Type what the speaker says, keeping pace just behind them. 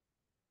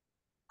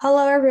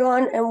Hello,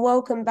 everyone, and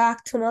welcome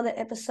back to another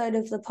episode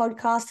of the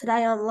podcast.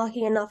 Today, I'm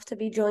lucky enough to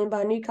be joined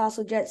by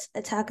Newcastle Jets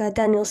attacker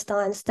Daniel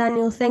Stynes.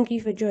 Daniel, thank you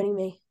for joining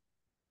me.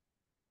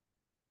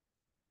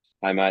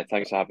 Hey mate,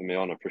 thanks for having me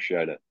on. I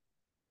appreciate it.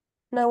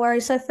 No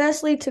worries. So,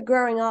 firstly, to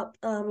growing up,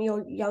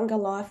 your younger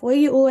life, were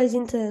you always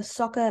into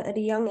soccer at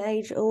a young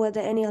age, or were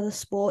there any other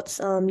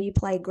sports you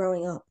played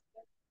growing up?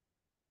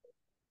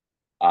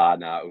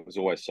 No, it was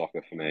always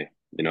soccer for me.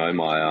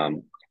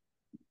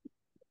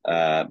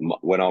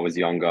 When I was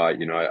younger,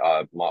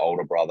 my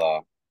older brother,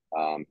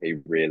 he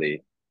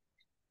really,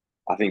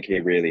 I think he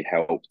really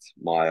helped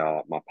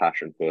my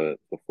passion for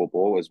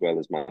football as well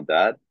as my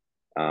dad.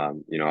 I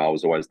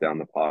was always down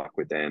the park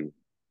with them,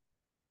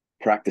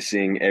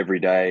 practicing every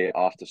day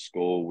after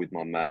school with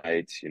my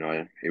mates.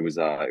 It was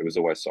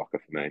always soccer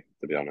for me,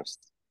 to be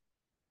honest.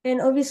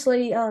 And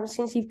obviously,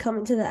 since you've come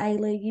into the A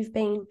League, you've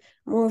been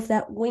more of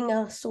that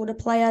winger sort of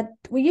player.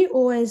 Were you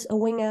always a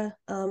winger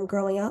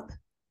growing up?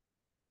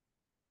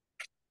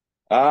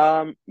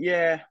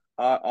 Yeah,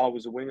 I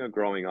was a winger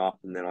growing up,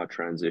 and then I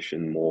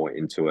transitioned more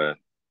into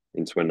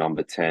a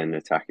number 10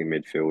 attacking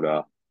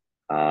midfielder.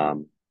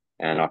 Um,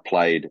 and I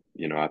played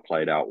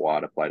out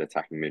wide. I played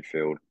attacking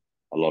midfield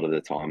a lot of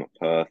the time at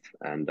Perth,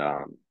 and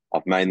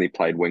I've mainly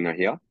played winger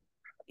here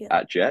Yeah.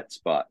 at Jets.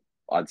 But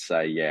I'd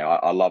say, yeah,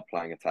 I love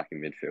playing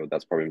attacking midfield.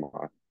 That's probably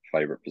my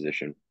favorite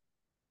position.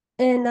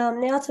 And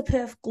now to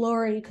Perth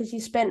Glory because you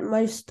spent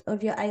most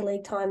of your A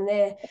League time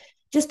there.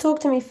 Just talk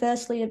to me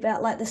firstly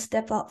about like the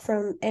step up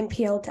from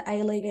NPL to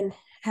A League and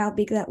how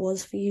big that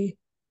was for you.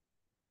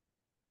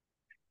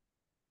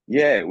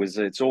 Yeah, it was.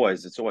 It's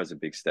always a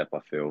big step.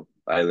 I feel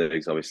A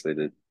League's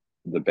obviously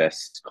the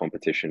best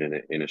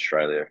competition in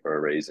Australia for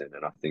a reason,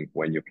 and I think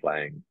when you're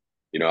playing,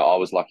 I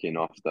was lucky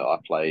enough that I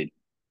played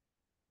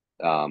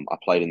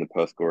in the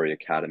Perth Glory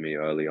Academy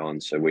early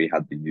on, so we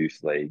had the youth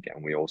league,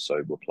 and we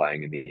also were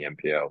playing in the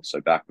NPL.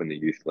 So back when the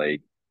youth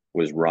league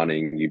was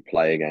running, you'd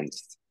play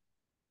against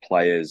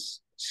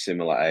players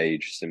similar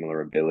age,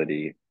 similar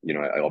ability,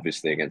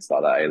 obviously against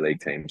other A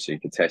League teams. So you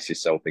could test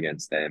yourself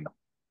against them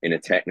in a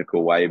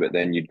technical way, but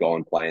then you'd go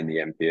and play in the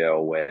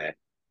NPL where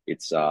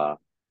it's uh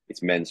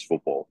it's men's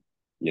football,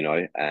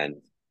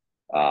 and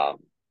um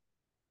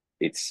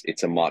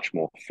it's a much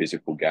more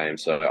physical game.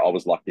 So I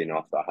was lucky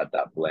enough that I had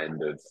that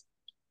blend of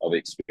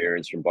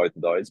experience from both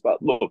of those.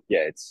 But look,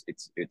 yeah,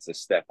 it's a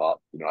step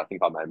up. I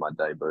think I made my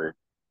debut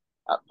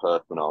at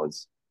Perth when I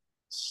was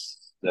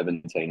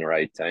 17 or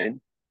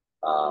 18.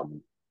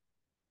 Um,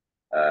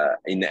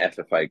 in the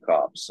FFA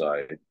Cup.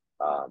 So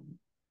um,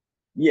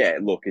 yeah,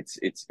 look, it's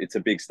a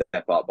big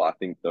step up, but I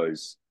think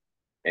those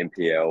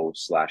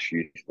NPL/slash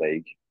youth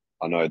league,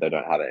 I know they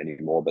don't have it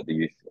anymore, but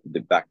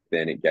back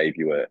then it gave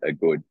you a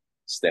good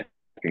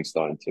stepping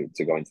stone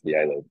to go into the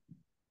A League.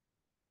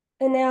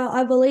 And now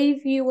I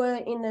believe you were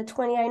in the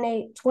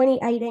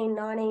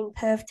 2018-19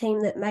 Perth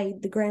team that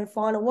made the grand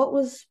final. What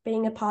was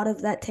being a part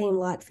of that team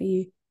like for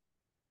you?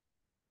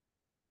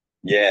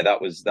 Yeah, that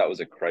was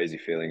a crazy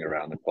feeling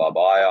around the club.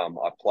 I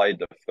played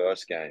the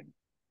first game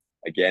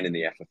again in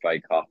the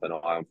FFA Cup, and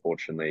I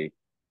unfortunately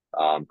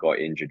got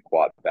injured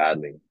quite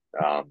badly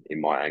in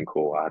my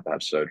ankle. I had to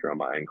have surgery on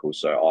my ankle,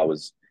 so I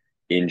was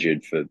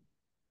injured for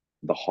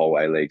the whole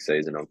A League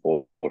season,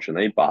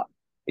 unfortunately. But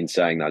in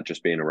saying that,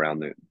 just being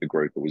around the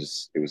group, it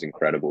was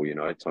incredible.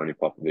 Tony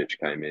Popovich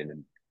came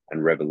in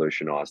and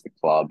revolutionized the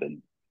club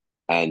and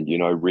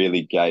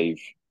really gave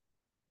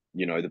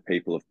the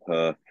people of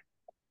Perth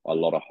a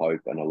lot of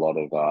hope and a lot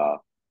of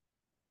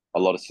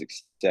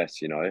success.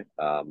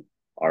 I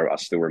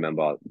still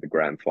remember the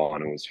grand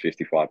final was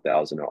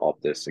 55,000 at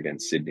Optus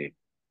against Sydney,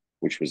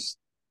 which was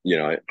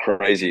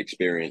crazy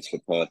experience for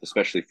Perth,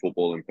 especially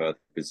football in Perth,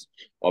 because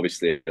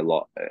obviously a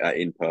lot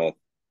in Perth,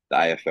 the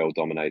AFL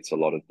dominates a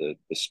lot of the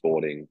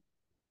sporting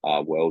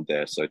world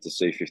there. So to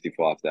see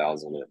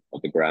 55,000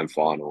 at the grand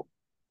final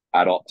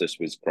at Optus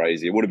was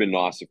crazy. It would have been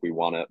nice if we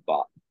won it,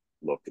 but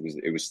look,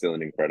 it was still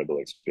an incredible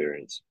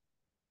experience.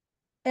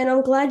 And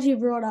I'm glad you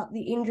brought up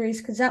the injuries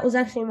because that was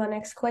actually my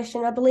next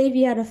question. I believe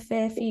you had a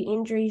fair few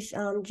injuries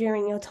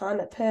during your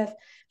time at Perth.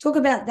 Talk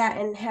about that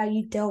and how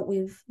you dealt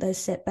with those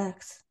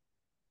setbacks.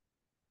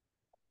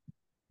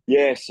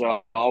 Yeah,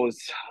 so I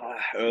was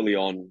early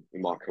on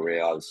in my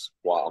career. I was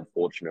quite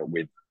unfortunate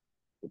with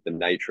the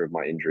nature of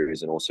my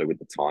injuries and also with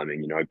the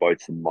timing.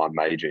 Both of my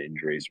major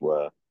injuries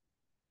were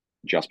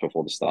just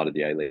before the start of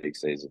the A League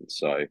season.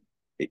 So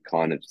it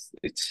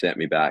set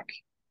me back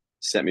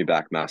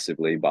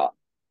massively. But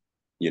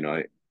you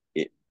know,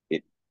 it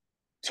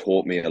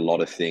taught me a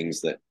lot of things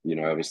that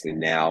obviously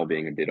now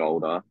being a bit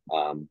older,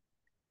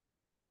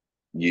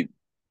 you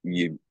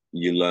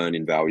you learn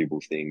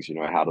invaluable things.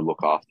 How to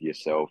look after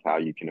yourself, how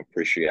you can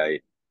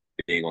appreciate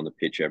being on the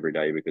pitch every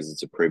day because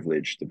it's a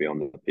privilege to be on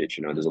the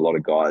pitch. There's a lot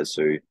of guys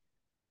who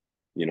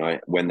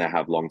when they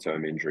have long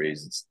term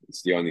injuries,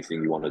 it's the only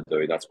thing you want to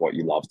do. That's what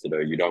you love to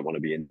do. You don't want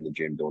to be in the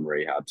gym doing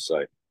rehab.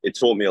 So it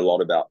taught me a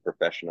lot about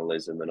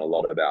professionalism and a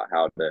lot about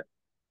how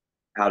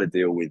to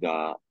deal with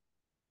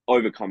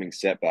overcoming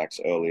setbacks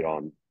early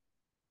on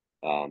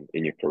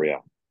in your career.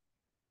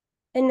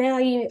 And now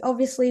you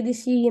obviously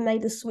this year you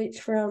made the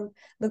switch from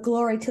the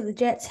Glory to the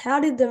Jets. How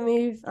did the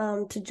move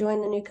to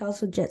join the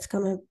Newcastle Jets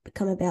come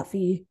about for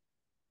you?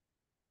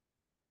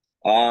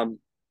 Um,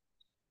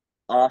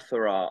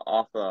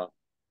 Arthur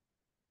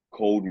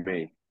called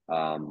me,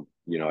 in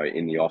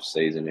the off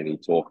season, and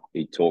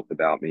he talked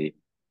about me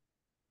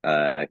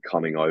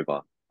coming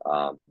over,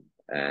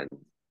 and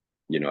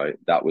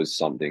that was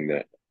something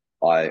that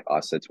I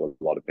said to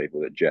a lot of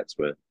people that Jets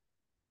were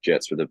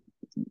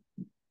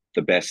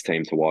the best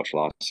team to watch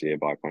last year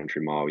by a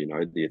country mile.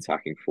 The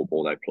attacking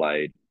football they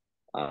played,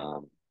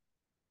 um,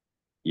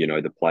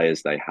 the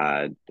players they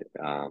had,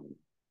 the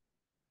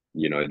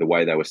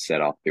way they were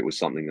set up. It was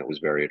something that was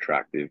very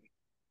attractive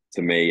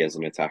to me as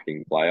an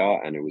attacking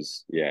player, and it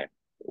was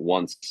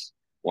once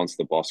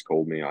the boss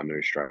called me, I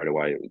knew straight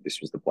away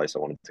this was the place I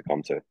wanted to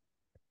come to.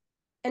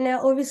 And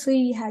now obviously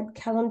you had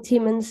Callum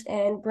Timmins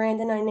and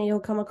Brandon O'Neill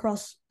come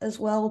across as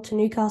well to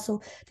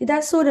Newcastle. Did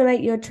that sort of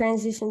make your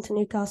transition to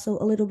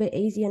Newcastle a little bit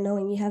easier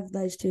knowing you have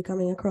those two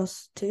coming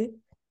across too?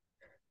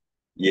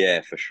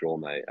 Yeah, for sure,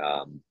 mate.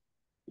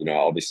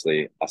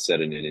 Obviously, I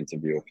said in an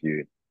interview a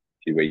few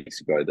weeks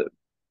ago that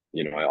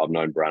I've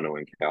known Brano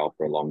and Cal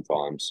for a long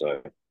time,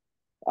 so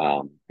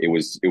it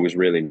was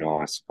really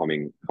nice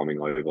coming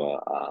over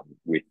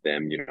with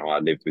them. I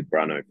lived with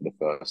Brano for the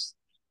first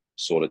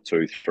sort of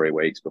 2-3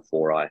 weeks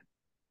before I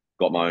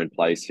got my own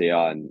place here,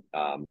 and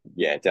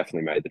yeah,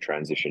 definitely made the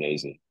transition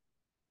easy.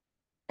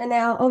 And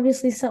now,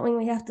 obviously, something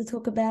we have to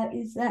talk about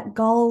is that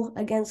goal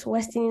against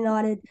Western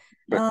United.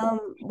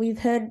 We've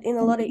heard in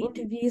a lot of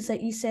interviews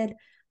that you said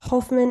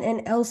Hoffman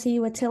and Elsie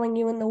were telling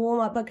you in the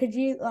warm up, but could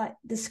you like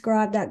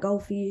describe that goal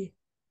for you?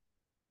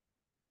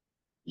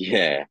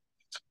 Yeah,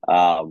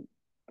 um,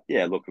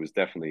 yeah. Look, it was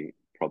definitely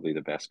probably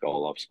the best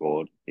goal I've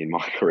scored in my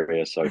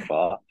career so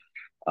far.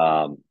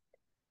 Um,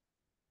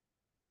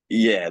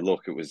 yeah,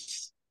 look, it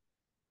was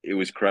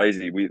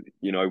crazy.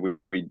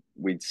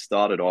 We'd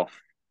started off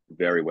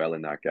very well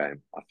in that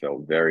game. I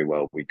felt very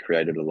well. We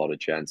created a lot of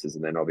chances,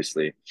 and then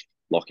obviously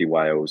Lockie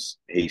Wales,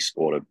 he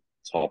scored a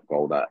top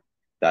goal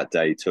that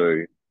day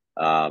too.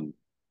 Um,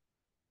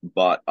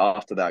 but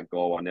after that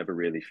goal, I never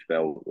really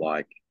felt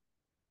like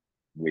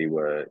we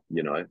were,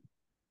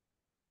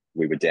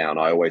 we were down.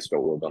 I always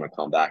felt we were going to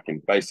come back.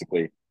 And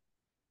basically,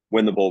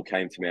 when the ball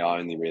came to me, I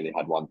only really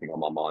had one thing on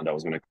my mind. I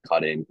was going to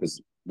cut in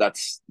because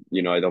that's,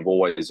 I've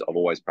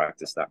always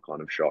practiced that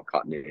kind of shot,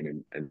 cutting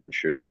in and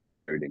shooting.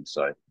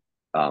 So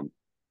um,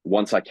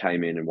 once I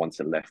came in and once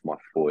it left my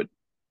foot,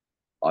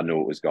 I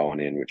knew it was going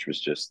in, which was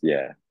just,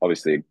 yeah,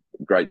 obviously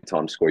a great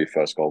time to score your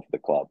first goal for the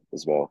club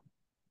as well.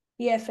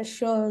 Yeah, for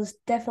sure. It was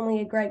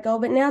definitely a great goal.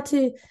 But now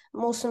to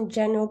more some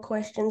general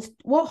questions.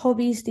 What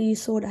hobbies do you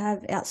sort of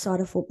have outside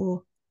of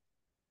football?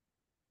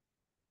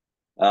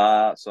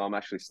 So I'm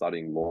actually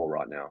studying law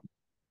right now.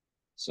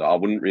 So I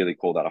wouldn't really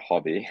call that a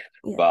hobby,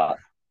 Yeah. but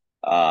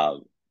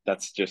um,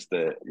 that's just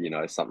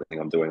something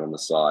I'm doing on the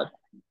side.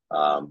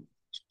 Um,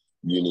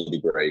 uni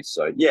degree.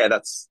 So yeah,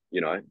 that's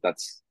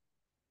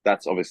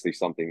obviously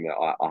something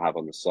that I have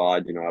on the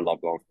side. I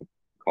love going for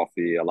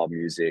coffee. I love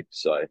music.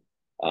 So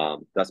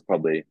they're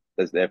probably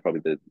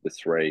the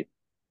three.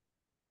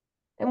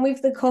 And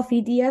with the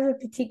coffee, do you have a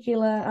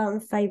particular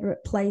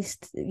favorite place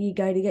that you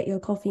go to get your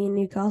coffee in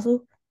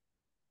Newcastle?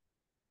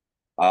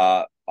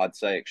 I'd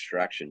say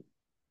Extraction.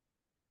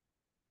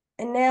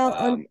 And now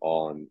on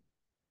On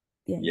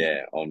yeah, yeah,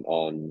 Yeah,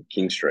 on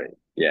King Street.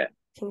 Yeah,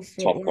 King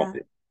Street, top yeah.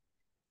 coffee.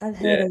 I've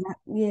heard Yeah. of that.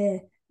 Yeah.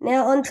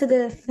 Now on to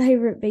the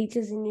favorite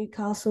beaches in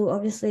Newcastle.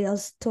 Obviously, I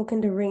was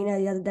talking to Reno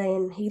the other day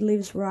and he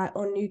lives right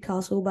on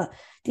Newcastle, but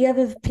do you have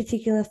a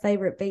particular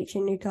favorite beach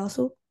in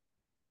Newcastle?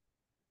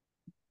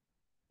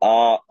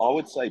 I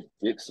would say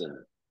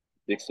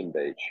Dixon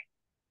Beach.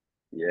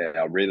 Yeah,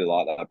 I really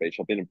like that beach.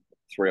 I've been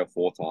 3 or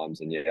 4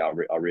 times, and yeah,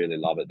 I really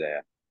love it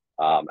there.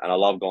 And I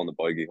love going the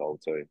bogey hole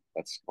too.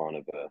 That's kind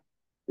of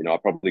I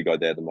probably go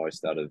there the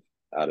most out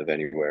of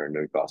anywhere in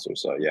Newcastle.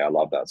 So yeah, I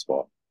love that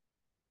spot.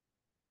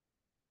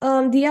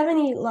 Do you have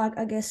any like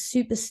I guess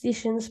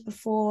superstitions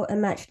before a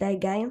match day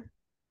game?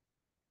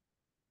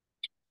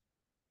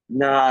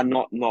 Nah,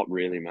 not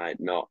really, mate.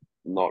 Not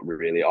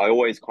really. I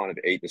always kind of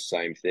eat the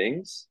same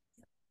things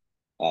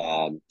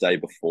day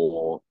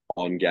before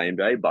on game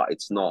day, but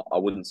it's not. I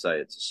wouldn't say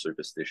it's a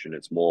superstition.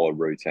 It's more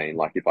routine.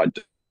 Like if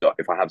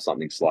I have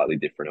something slightly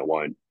different,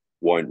 it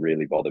won't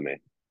really bother me.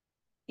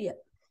 Yeah.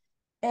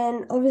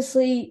 And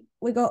obviously,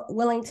 we got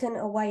Wellington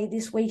away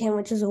this weekend,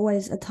 which is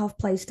always a tough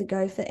place to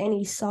go for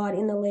any side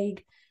in the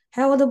league.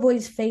 How are the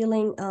boys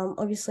feeling?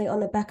 Obviously, on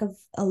the back of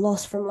a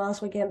loss from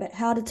last weekend, but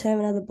how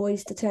determined are the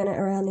boys to turn it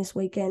around this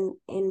weekend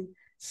in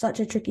such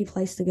a tricky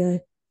place to go?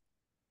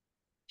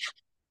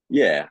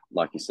 Yeah,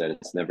 like you said,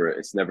 it's never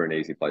an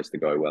easy place to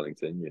go,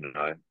 Wellington.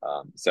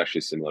 It's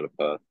actually similar to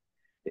Perth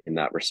in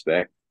that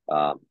respect.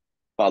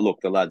 But look,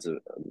 the lads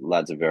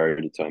are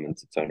very determined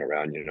to turn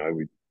around.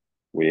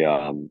 We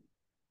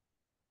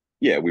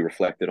yeah, we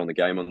reflected on the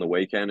game on the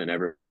weekend, and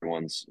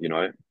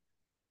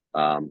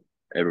um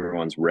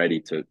everyone's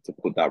ready to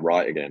put that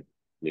right again.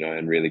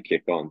 And really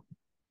kick on.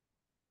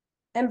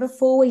 And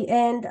before we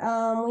end,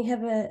 we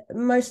have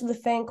most of the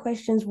fan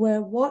questions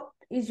were, what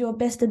is your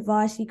best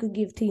advice you could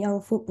give to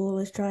young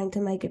footballers trying to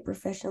make it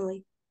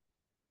professionally?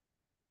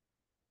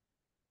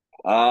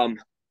 Um,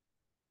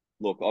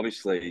 Look,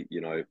 obviously,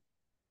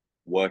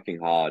 working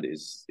hard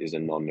is a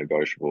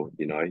non-negotiable.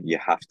 You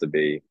have to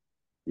be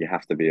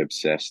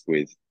obsessed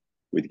with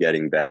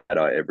getting better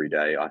every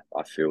day.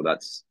 I feel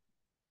that's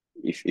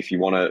if you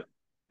want to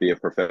be a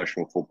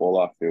professional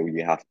footballer, I feel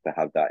you have to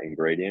have that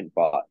ingredient.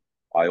 But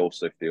I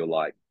also feel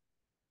like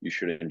you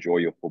should enjoy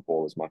your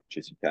football as much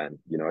as you can,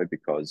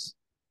 because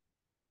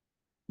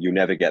you'll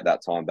never get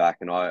that time back.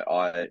 And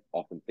I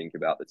often think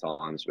about the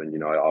times when,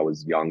 I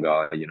was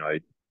younger,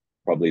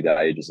 probably the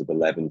ages of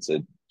 11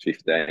 to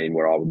 15,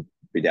 where I would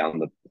be down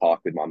the park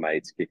with my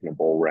mates kicking a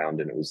ball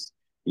around, and it was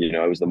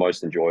the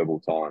most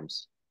enjoyable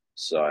times.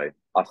 So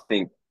I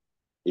think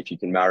if you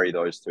can marry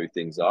those two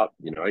things up,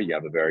 you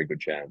have a very good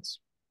chance.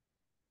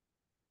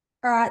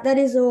 All right, that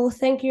is all.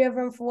 Thank you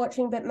everyone for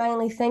watching, but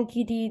mainly thank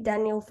you to you,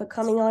 Daniel, for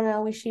coming on. I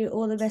wish you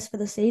all the best for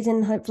the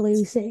season. Hopefully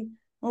we see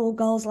more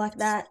goals like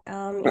that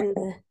in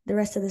the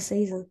rest of the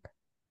season.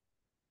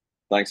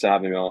 Thanks for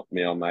having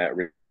me on, mate. I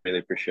really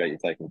appreciate you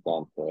taking the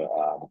time to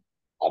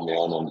have me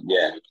on. And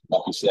yeah,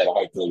 like you said,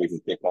 hopefully we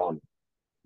can kick on.